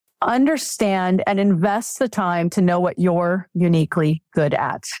understand and invest the time to know what you're uniquely good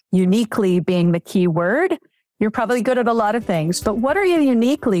at. Uniquely being the key word. You're probably good at a lot of things, but what are you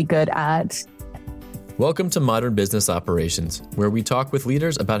uniquely good at? Welcome to Modern Business Operations, where we talk with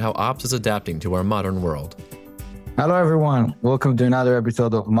leaders about how ops is adapting to our modern world. Hello, everyone. Welcome to another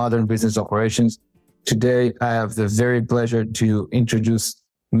episode of Modern Business Operations. Today, I have the very pleasure to introduce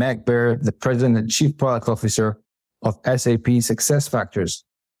Meg Baer, the President and Chief Product Officer of SAP SuccessFactors.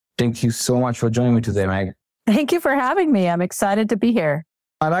 Thank you so much for joining me today, Meg. Thank you for having me. I'm excited to be here.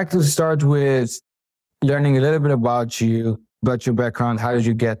 I'd like to start with learning a little bit about you, about your background. How did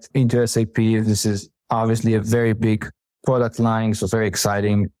you get into SAP? This is obviously a very big product line, so very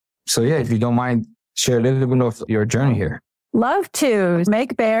exciting. So yeah, if you don't mind, share a little bit of your journey here. Love to.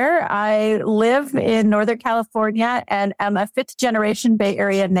 Meg Baer. I live in Northern California and am a fifth generation Bay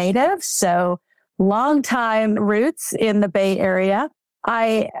Area native. So long time roots in the Bay Area.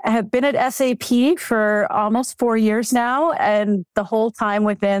 I have been at SAP for almost 4 years now, and the whole time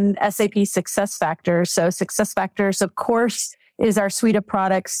within SAP SuccessFactors. So SuccessFactors, of course, is our suite of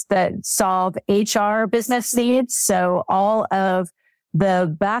products that solve HR business needs. So all of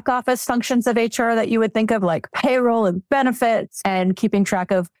the back office functions of HR that you would think of, like payroll and benefits and keeping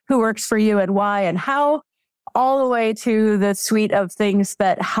track of who works for you and why and how, all the way to the suite of things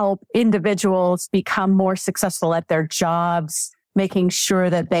that help individuals become more successful at their jobs, making sure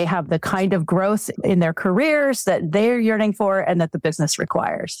that they have the kind of growth in their careers that they're yearning for and that the business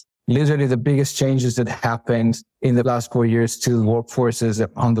requires. Literally the biggest changes that happened in the last 4 years to workforces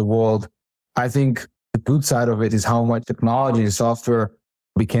on the world. I think the good side of it is how much technology and software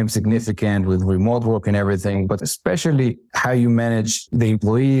became significant with remote work and everything, but especially how you manage the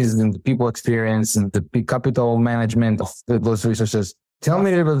employees and the people experience and the capital management of those resources. Tell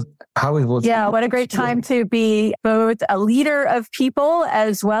me a little bit how it was. Yeah, what a great time to be both a leader of people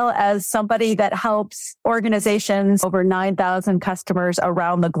as well as somebody that helps organizations, over 9,000 customers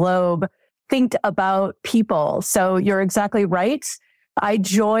around the globe, think about people. So you're exactly right. I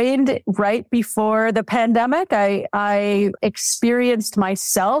joined right before the pandemic. I experienced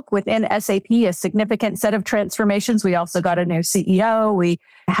myself within SAP a significant set of transformations. We also got a new CEO. We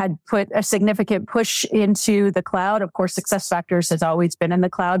had put a significant push into the cloud. Of course, SuccessFactors has always been in the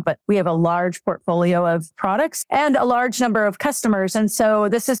cloud, but we have a large portfolio of products and a large number of customers. And so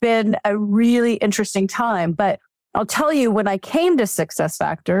this has been a really interesting time. But I'll tell you, when I came to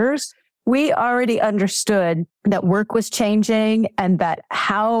SuccessFactors, we already understood that work was changing and that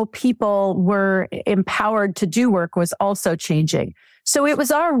how people were empowered to do work was also changing. So it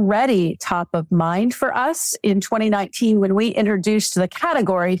was already top of mind for us in 2019 when we introduced the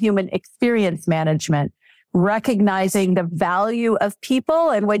category human experience management, recognizing the value of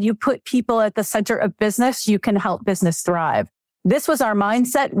people. And when you put people at the center of business, you can help business thrive. This was our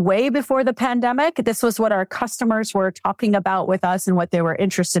mindset way before the pandemic. This was what our customers were talking about with us and what they were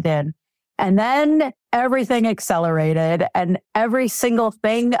interested in. And then everything accelerated and every single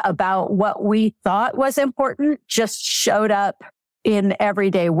thing about what we thought was important just showed up in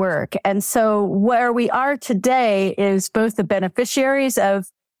everyday work. And so where we are today is both the beneficiaries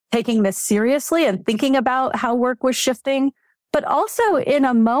of taking this seriously and thinking about how work was shifting, but also in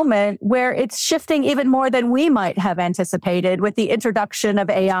a moment where it's shifting even more than we might have anticipated with the introduction of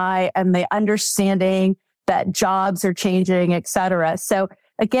AI and the understanding that jobs are changing, et cetera. So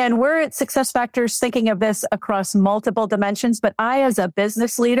again, we're at SuccessFactors thinking of this across multiple dimensions, but I, as a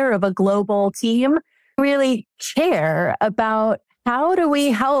business leader of a global team, really care about how do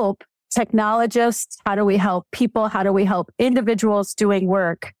we help technologists? How do we help people? How do we help individuals doing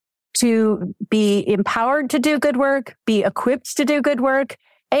work to be empowered to do good work, be equipped to do good work,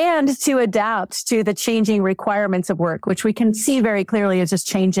 and to adapt to the changing requirements of work, which we can see very clearly is just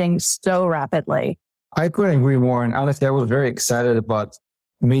changing so rapidly. I couldn't agree more. And honestly, I was very excited about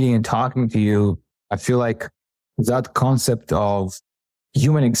meeting and talking to you. I feel like that concept of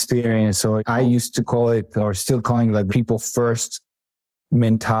human experience, or I used to call it, or still calling it, like people first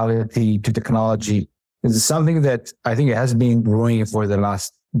mentality to technology, is something that I think it has been growing for the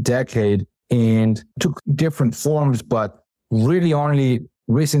last decade and took different forms, but really only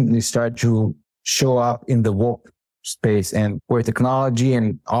recently started to show up in the workspace, and where technology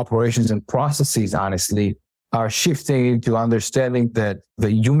and operations and processes, honestly, are shifting into understanding that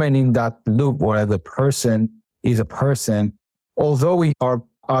the human in that loop, or the person is a person, although we are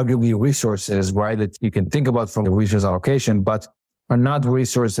arguably resources, right, that you can think about from the resource allocation, but are not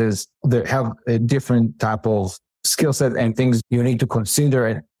resources that have a different type of skill set and things you need to consider.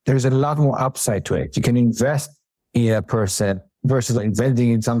 And there's a lot more upside to it. You can invest in a person versus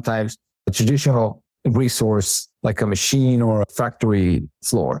investing in sometimes a traditional resource like a machine or a factory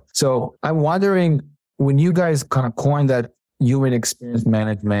floor. So I'm wondering, when you guys kind of coined that human experience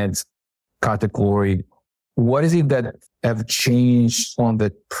management category, what is it that have changed on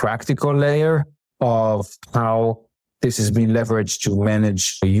the practical layer of how this has been leveraged to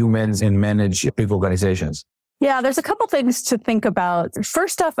manage humans and manage big organizations? Yeah, there's a couple things to think about.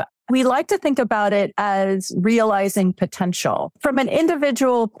 First off, we like to think about it as realizing potential. From an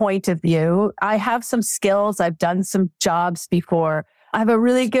individual point of view, I have some skills. I've done some jobs before. I have a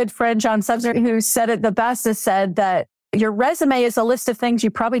really good friend, John Subser, who said it the best, has said that your resume is a list of things you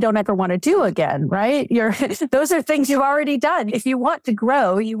probably don't ever want to do again, right? Those are things you've already done. If you want to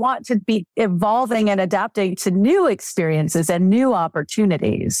grow, you want to be evolving and adapting to new experiences and new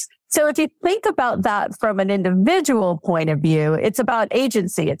opportunities. So if you think about that from an individual point of view, it's about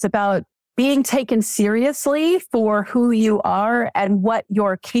agency. It's about being taken seriously for who you are and what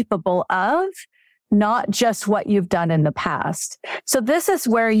you're capable of, not just what you've done in the past. So this is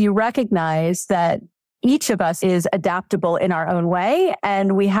where you recognize that each of us is adaptable in our own way,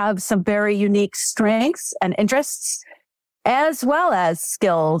 and we have some very unique strengths and interests, as well as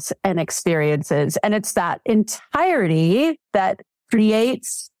skills and experiences. And it's that entirety that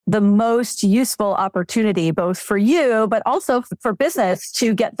creates the most useful opportunity, both for you, but also for business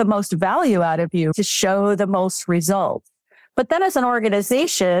to get the most value out of you, to show the most results. But then as an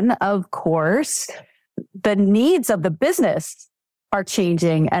organization, of course, the needs of the business are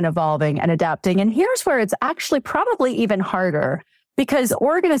changing and evolving and adapting. And here's where it's actually probably even harder, because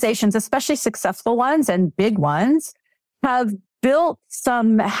organizations, especially successful ones and big ones, have built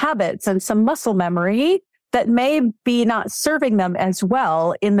some habits and some muscle memory that may be not serving them as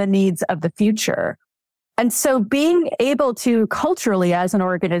well in the needs of the future. And so being able to culturally as an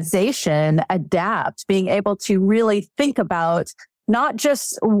organization adapt, being able to really think about not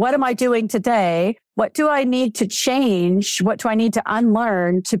just what am I doing today? What do I need to change? What do I need to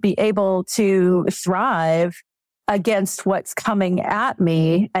unlearn to be able to thrive against what's coming at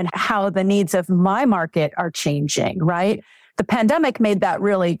me and how the needs of my market are changing, right? The pandemic made that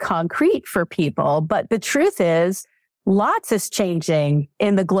really concrete for people. But the truth is, lots is changing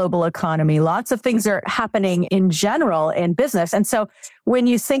in the global economy. Lots of things are happening in general in business. And so when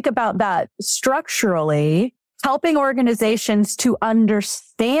you think about that structurally, helping organizations to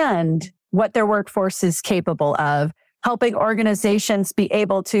understand what their workforce is capable of, helping organizations be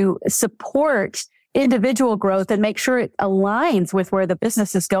able to support individual growth and make sure it aligns with where the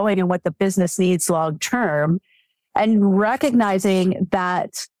business is going and what the business needs long term, and recognizing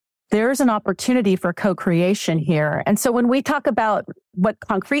that there's an opportunity for co-creation here. And so when we talk about what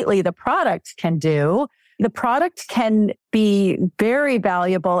concretely the product can do, the product can be very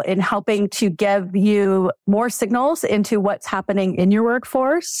valuable in helping to give you more signals into what's happening in your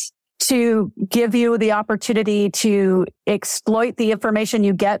workforce, to give you the opportunity to exploit the information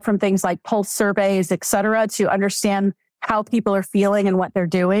you get from things like pulse surveys, et cetera, to understand how people are feeling and what they're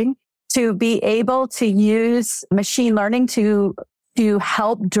doing, to be able to use machine learning to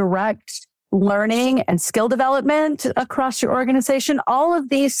help direct learning and skill development across your organization. All of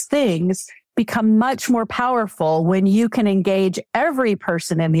these things become much more powerful when you can engage every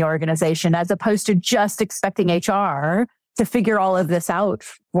person in the organization, as opposed to just expecting HR to figure all of this out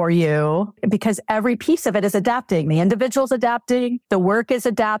for you, because every piece of it is adapting. The individual's adapting, the work is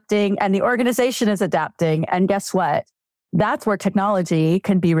adapting, and the organization is adapting. And guess what? That's where technology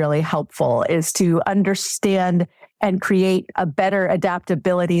can be really helpful, is to understand and create a better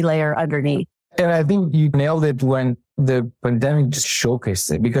adaptability layer underneath. And I think you nailed it when the pandemic just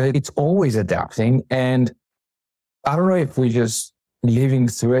showcased it, because it's always adapting. And I don't know if we're just living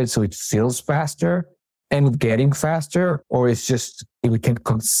through it so it feels faster and getting faster, or it's just we can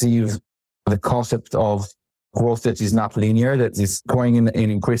conceive the concept of growth that is not linear, that is going in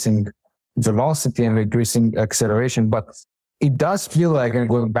increasing velocity and increasing acceleration. But it does feel like, and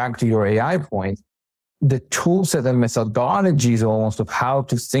going back to your AI point, the tool set and methodologies almost of how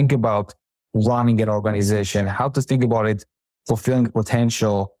to think about running an organization, how to think about it, fulfilling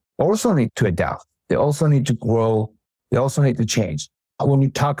potential, also need to adapt. They also need to grow. They also need to change. When you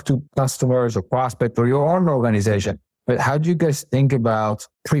talk to customers or prospects or your own organization, but how do you guys think about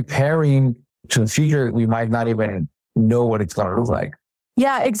preparing to the future? We might not even know what it's going to look like.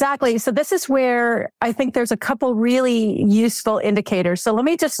 Yeah, exactly. So this is where I think there's a couple really useful indicators. So let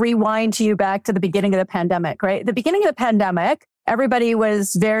me just rewind you back to the beginning of the pandemic, right? The beginning of the pandemic, everybody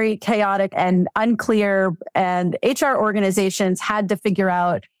was very chaotic and unclear, and HR organizations had to figure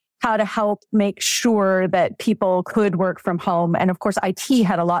out how to help make sure that people could work from home. And of course, IT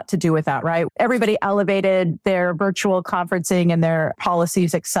had a lot to do with that, right? Everybody elevated their virtual conferencing and their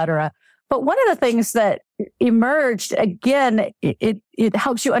policies, et cetera. But one of the things that emerged, again, it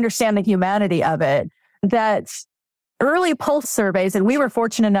helps you understand the humanity of it, that early pulse surveys, and we were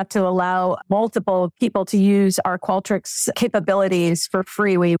fortunate enough to allow multiple people to use our Qualtrics capabilities for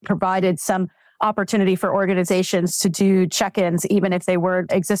free. We provided some opportunity for organizations to do check-ins, even if they were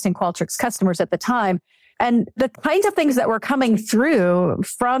existing Qualtrics customers at the time. And the kinds of things that were coming through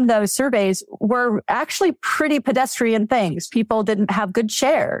from those surveys were actually pretty pedestrian things. People didn't have good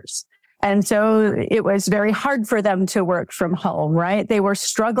chairs. And so it was very hard for them to work from home, right? They were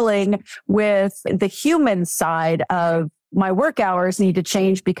struggling with the human side of my work hours need to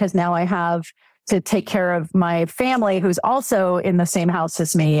change because now I have to take care of my family who's also in the same house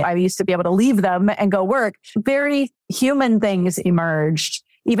as me. I used to be able to leave them and go work. Very human things emerged,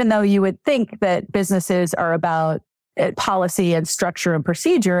 even though you would think that businesses are about policy and structure and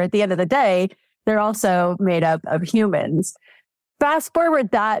procedure. At the end of the day, they're also made up of humans. Fast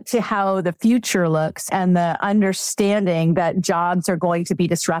forward that to how the future looks and the understanding that jobs are going to be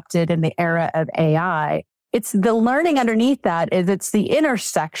disrupted in the era of AI. It's the learning underneath that is it's the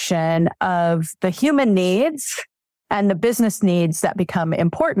intersection of the human needs and the business needs that become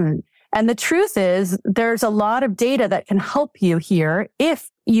important. And the truth is there's a lot of data that can help you here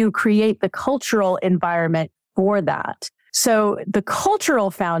if you create the cultural environment for that. So the cultural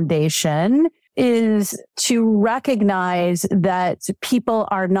foundation is to recognize that people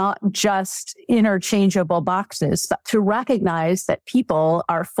are not just interchangeable boxes, but to recognize that people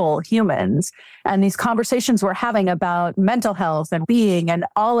are full humans. And these conversations we're having about mental health and being and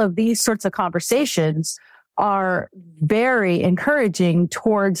all of these sorts of conversations are very encouraging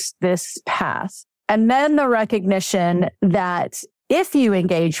towards this path. And then the recognition that if you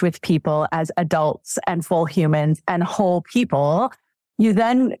engage with people as adults and full humans and whole people, you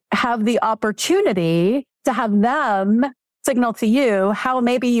then have the opportunity to have them signal to you how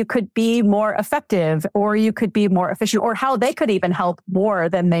maybe you could be more effective or you could be more efficient or how they could even help more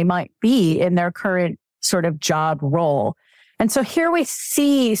than they might be in their current sort of job role. And so here we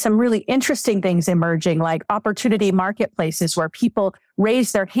see some really interesting things emerging, like opportunity marketplaces where people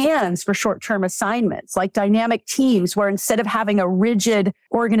raise their hands for short-term assignments, like dynamic teams where instead of having a rigid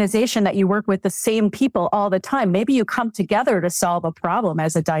organization that you work with the same people all the time, maybe you come together to solve a problem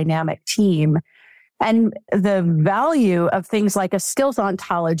as a dynamic team. And the value of things like a skills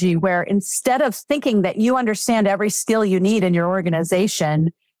ontology, where instead of thinking that you understand every skill you need in your organization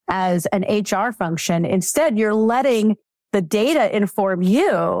as an HR function, instead you're letting the data inform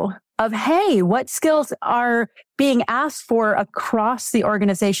you of, hey, what skills are being asked for across the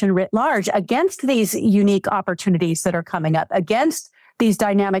organization writ large against these unique opportunities that are coming up, against these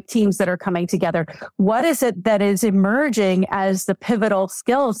dynamic teams that are coming together. What is it that is emerging as the pivotal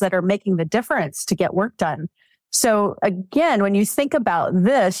skills that are making the difference to get work done? So again, when you think about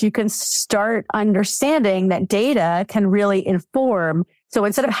this, you can start understanding that data can really inform. So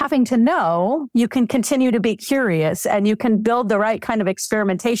instead of having to know, you can continue to be curious and you can build the right kind of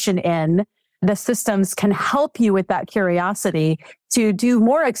experimentation in. The systems can help you with that curiosity to do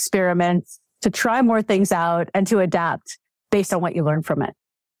more experiments, to try more things out, and to adapt based on what you learn from it.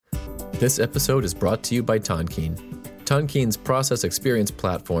 This episode is brought to you by Tonkean. Tonkean's process experience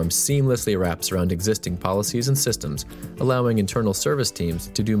platform seamlessly wraps around existing policies and systems, allowing internal service teams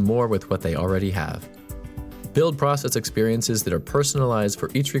to do more with what they already have. Build process experiences that are personalized for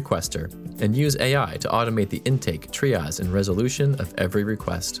each requester, and use AI to automate the intake, triage, and resolution of every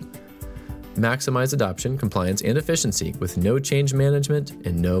request. Maximize adoption, compliance, and efficiency with no change management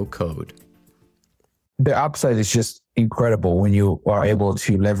and no code. The upside is just incredible when you are able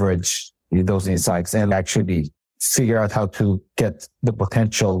to leverage those insights and actually figure out how to get the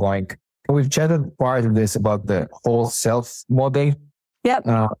potential going. We've chatted prior to this about the whole self model. Yep.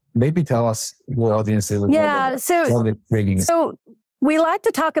 Maybe tell us what audience is. Yeah. So we like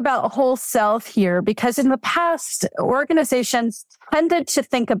to talk about whole self here because in the past, organizations tended to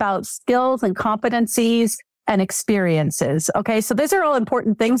think about skills and competencies and experiences. Okay. So those are all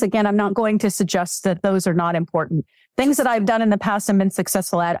important things. Again, I'm not going to suggest that those are not important. Things that I've done in the past and been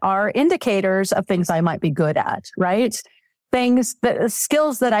successful at are indicators of things I might be good at, right?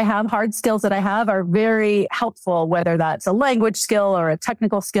 Skills that I have, hard skills that I have are very helpful, whether that's a language skill or a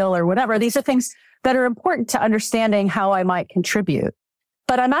technical skill or whatever. These are things that are important to understanding how I might contribute.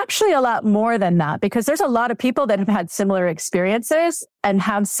 But I'm actually a lot more than that because there's a lot of people that have had similar experiences and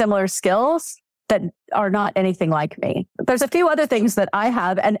have similar skills that are not anything like me. There's a few other things that I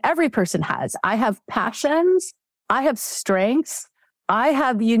have and every person has. I have passions. I have strengths. I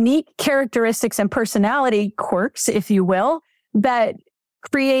have unique characteristics and personality quirks, if you will, that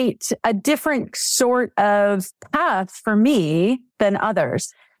create a different sort of path for me than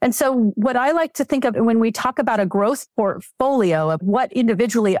others. And so what I like to think of when we talk about a growth portfolio of what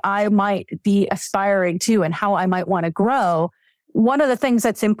individually I might be aspiring to and how I might want to grow, one of the things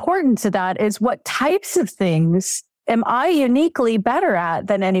that's important to that is what types of things am I uniquely better at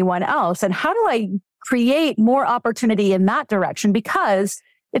than anyone else? And how do I create more opportunity in that direction? Because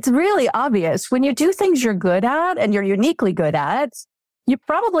it's really obvious when you do things you're good at and you're uniquely good at, you're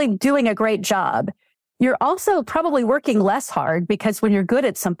probably doing a great job. You're also probably working less hard because when you're good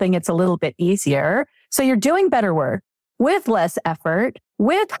at something, it's a little bit easier. So you're doing better work with less effort,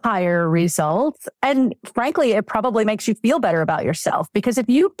 with higher results. And frankly, it probably makes you feel better about yourself, because if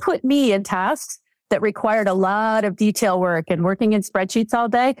you put me in tasks that required a lot of detail work and working in spreadsheets all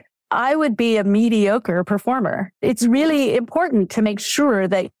day, I would be a mediocre performer. It's really important to make sure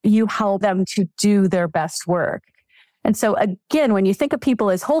that you help them to do their best work. And so again, when you think of people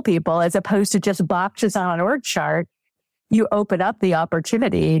as whole people, as opposed to just boxes on an org chart, you open up the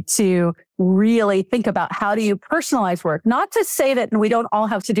opportunity to really think about how do you personalize work? Not to say that we don't all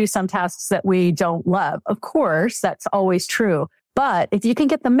have to do some tasks that we don't love. Of course, that's always true. But if you can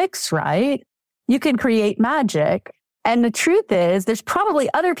get the mix right, you can create magic. And the truth is, there's probably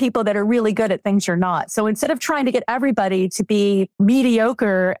other people that are really good at things you're not. So instead of trying to get everybody to be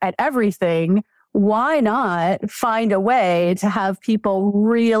mediocre at everything, why not find a way to have people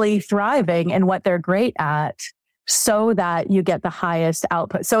really thriving in what they're great at so that you get the highest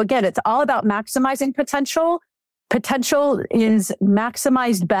output? So again, it's all about maximizing potential. Potential is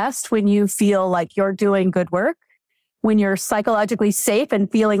maximized best when you feel like you're doing good work, when you're psychologically safe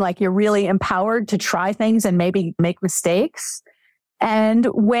and feeling like you're really empowered to try things and maybe make mistakes. And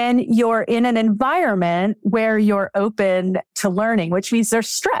when you're in an environment where you're open to learning, which means there's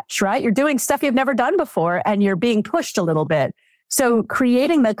stretch, right? You're doing stuff you've never done before and you're being pushed a little bit. So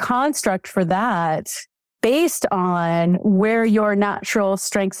creating the construct for that based on where your natural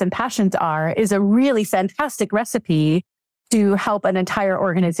strengths and passions are is a really fantastic recipe to help an entire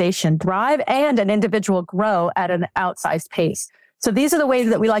organization thrive and an individual grow at an outsized pace. So these are the ways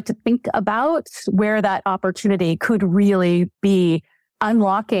that we like to think about where that opportunity could really be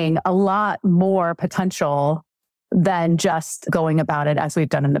unlocking a lot more potential than just going about it as we've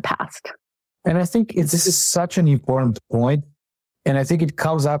done in the past. And I think this is such an important point. And I think it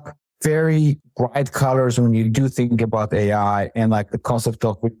comes up very bright colors when you do think about AI and like the concept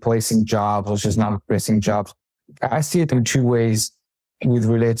of replacing jobs or just not replacing jobs. I see it in two ways with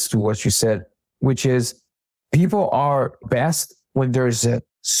relates to what you said, which is people are best when there's a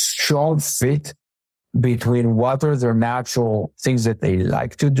strong fit between what are their natural things that they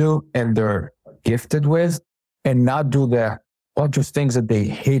like to do and they're gifted with, and not do the bunch of things that they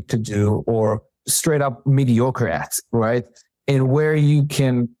hate to do or straight up mediocre at, right? And where you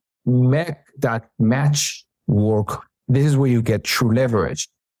can make that match work, this is where you get true leverage.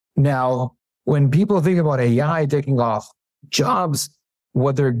 Now, when people think about AI taking off jobs,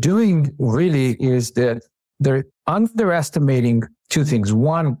 what they're doing really is that they're underestimating two things.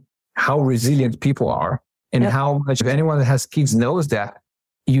 One, how resilient people are and how much, if anyone that has kids knows that,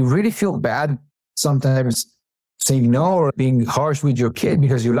 you really feel bad sometimes saying no or being harsh with your kid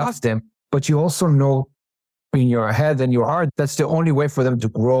because you love them, but you also know in your head and your heart, that's the only way for them to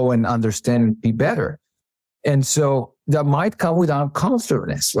grow and understand and be better. And so that might come with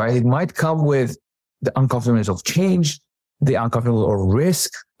uncomfortableness, right? It might come with the uncomfortableness of change, the uncomfortable or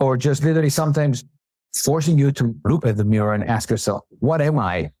risk, or just literally sometimes forcing you to look at the mirror and ask yourself, what am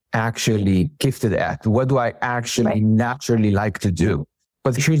I actually gifted at? What do I actually naturally like to do?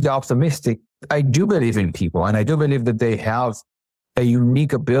 But if you're the optimistic, I do believe in people, and I do believe that they have a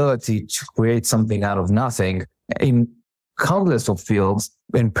unique ability to create something out of nothing in countless of fields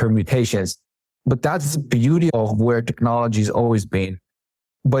and permutations. But that's the beauty of where technology has always been.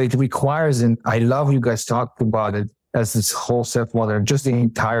 But it requires, and I love you guys talked about it as this whole self-model, just the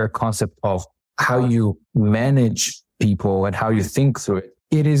entire concept of how you manage people and how you think through it.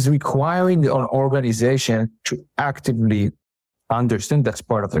 It is requiring an organization to actively understand that's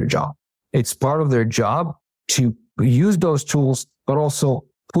part of their job. It's part of their job to use those tools, but also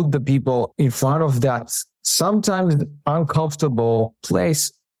put the people in front of that sometimes uncomfortable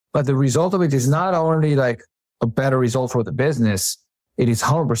place. But the result of it is not only like a better result for the business. It is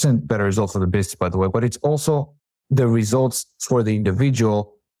 100% better result for the business, by the way, but it's also the results for the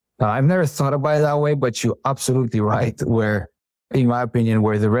individual. I've never thought about it that way, but you're absolutely right. Where, in my opinion,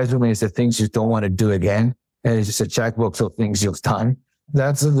 where the resume is the things you don't want to do again, and it's just a checkbook of things you've done.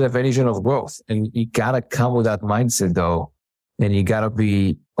 That's the definition of growth. And you gotta come with that mindset though. And you gotta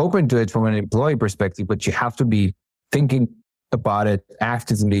be open to it from an employee perspective, but you have to be thinking about it,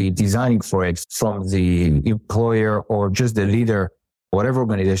 actively designing for it from the employer or just the leader whatever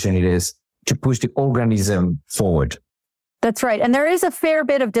organization it is, to push the organism forward. That's right. And there is a fair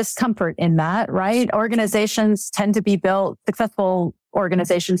bit of discomfort in that, right? Successful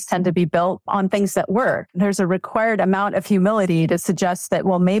organizations tend to be built on things that work. There's a required amount of humility to suggest that,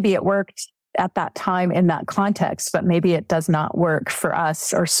 well, maybe it worked at that time in that context, but maybe it does not work for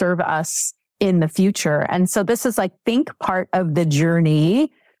us or serve us in the future. And so this is, I think, part of the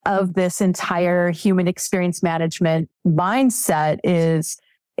journey of this entire human experience management mindset is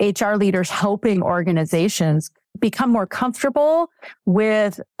HR leaders helping organizations become more comfortable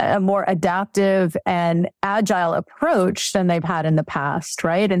with a more adaptive and agile approach than they've had in the past,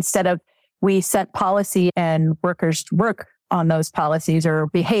 right? Instead of we set policy and workers work on those policies or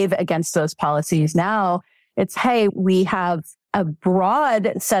behave against those policies. Now it's, hey, we have a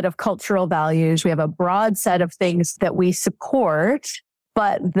broad set of cultural values. We have a broad set of things that we support,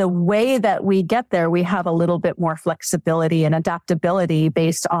 but the way that we get there, we have a little bit more flexibility and adaptability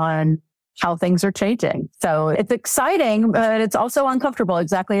based on how things are changing. So it's exciting, but it's also uncomfortable,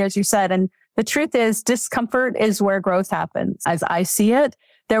 exactly as you said. And the truth is, discomfort is where growth happens. As I see it,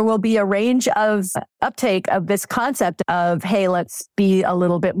 there will be a range of uptake of this concept of, hey, let's be a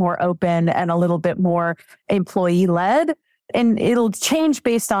little bit more open and a little bit more employee-led. And it'll change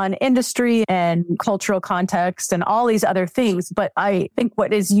based on industry and cultural context and all these other things. But I think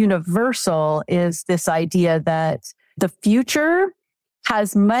what is universal is this idea that the future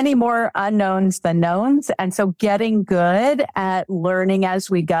has many more unknowns than knowns. And so getting good at learning as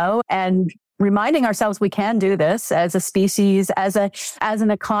we go and reminding ourselves we can do this as a species, as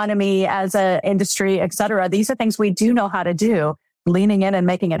an economy, as an industry, et cetera. These are things we do know how to do. Leaning in and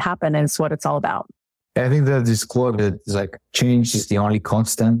making it happen is what it's all about. I think that this quote is like, change is the only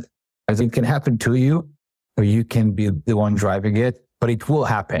constant. As it can happen to you, or you can be the one driving it, but it will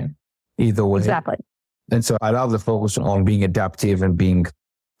happen either way. Exactly. And so I love the focus on being adaptive and being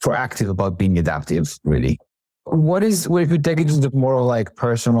proactive about being adaptive, really. If you take it to the more like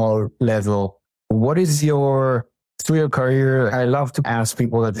personal level, what is through your career? I love to ask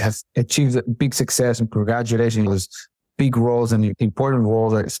people that have achieved big success and congratulations, those big roles and important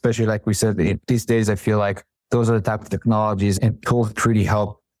roles, especially like we said, these days, I feel like those are the type of technologies and tools that really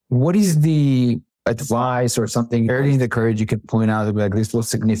help. What is the advice or something early in the career you can point out that like this was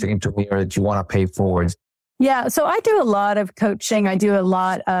significant to me or that you want to pay forward? Yeah. So I do a lot of coaching. I do a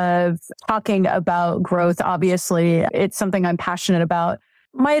lot of talking about growth. Obviously, it's something I'm passionate about.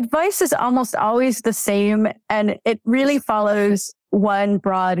 My advice is almost always the same, and it really follows one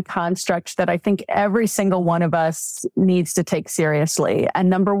broad construct that I think every single one of us needs to take seriously. And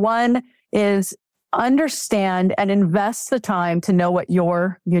number one is understand and invest the time to know what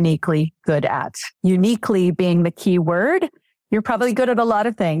you're uniquely good at. Uniquely being the key word. You're probably good at a lot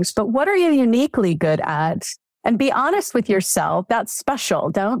of things, but what are you uniquely good at? And be honest with yourself. That's special.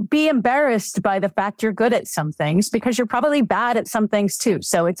 Don't be embarrassed by the fact you're good at some things because you're probably bad at some things too.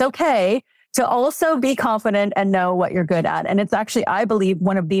 So it's okay to also be confident and know what you're good at. And it's actually, I believe,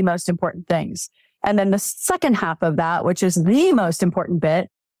 one of the most important things. And then the second half of that, which is the most important bit,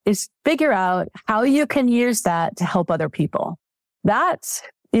 is figure out how you can use that to help other people. That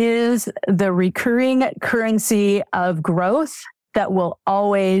is the recurring currency of growth that will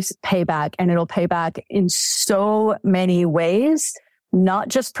always pay back. And it'll pay back in so many ways, not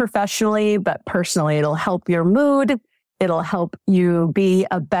just professionally, but personally. It'll help your mood. It'll help you be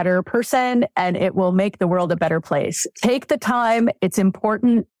a better person, and it will make the world a better place. Take the time. It's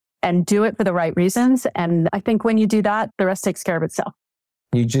important, and do it for the right reasons. And I think when you do that, the rest takes care of itself.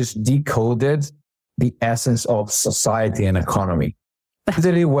 You just decoded the essence of society and economy.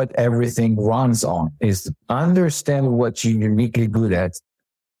 Literally what everything runs on is understand what you're uniquely good at,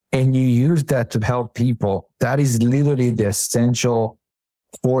 and you use that to help people. That is literally the essential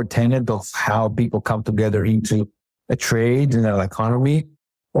core tenet of how people come together into a trade in an economy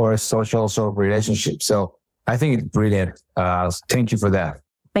or a social sort of relationship. So I think it's brilliant. Thank you for that.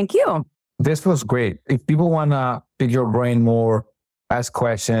 Thank you. This was great. If people want to pick your brain more, ask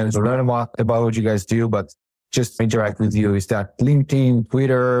questions, or learn about what you guys do, but just interact with you, is that LinkedIn,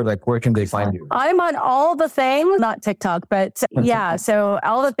 Twitter, like where can they find you? I'm on all the things, not TikTok, but yeah. So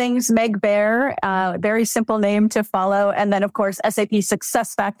all the things, Meg Bear, very simple name to follow. And then of course, SAP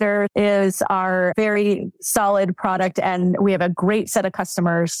SuccessFactors is our very solid product. And we have a great set of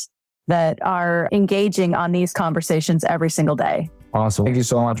customers that are engaging on these conversations every single day. Awesome. Thank you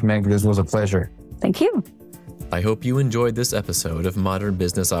so much, Meg. This was a pleasure. Thank you. I hope you enjoyed this episode of Modern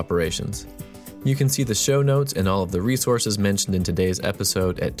Business Operations. You can see the show notes and all of the resources mentioned in today's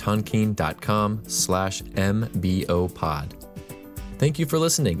episode at tonkean.com/mbopod. Thank you for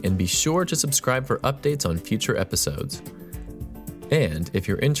listening, and be sure to subscribe for updates on future episodes. And if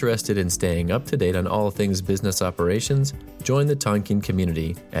you're interested in staying up to date on all things business operations, join the Tonkean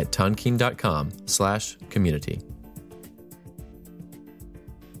community at tonkean.com/community.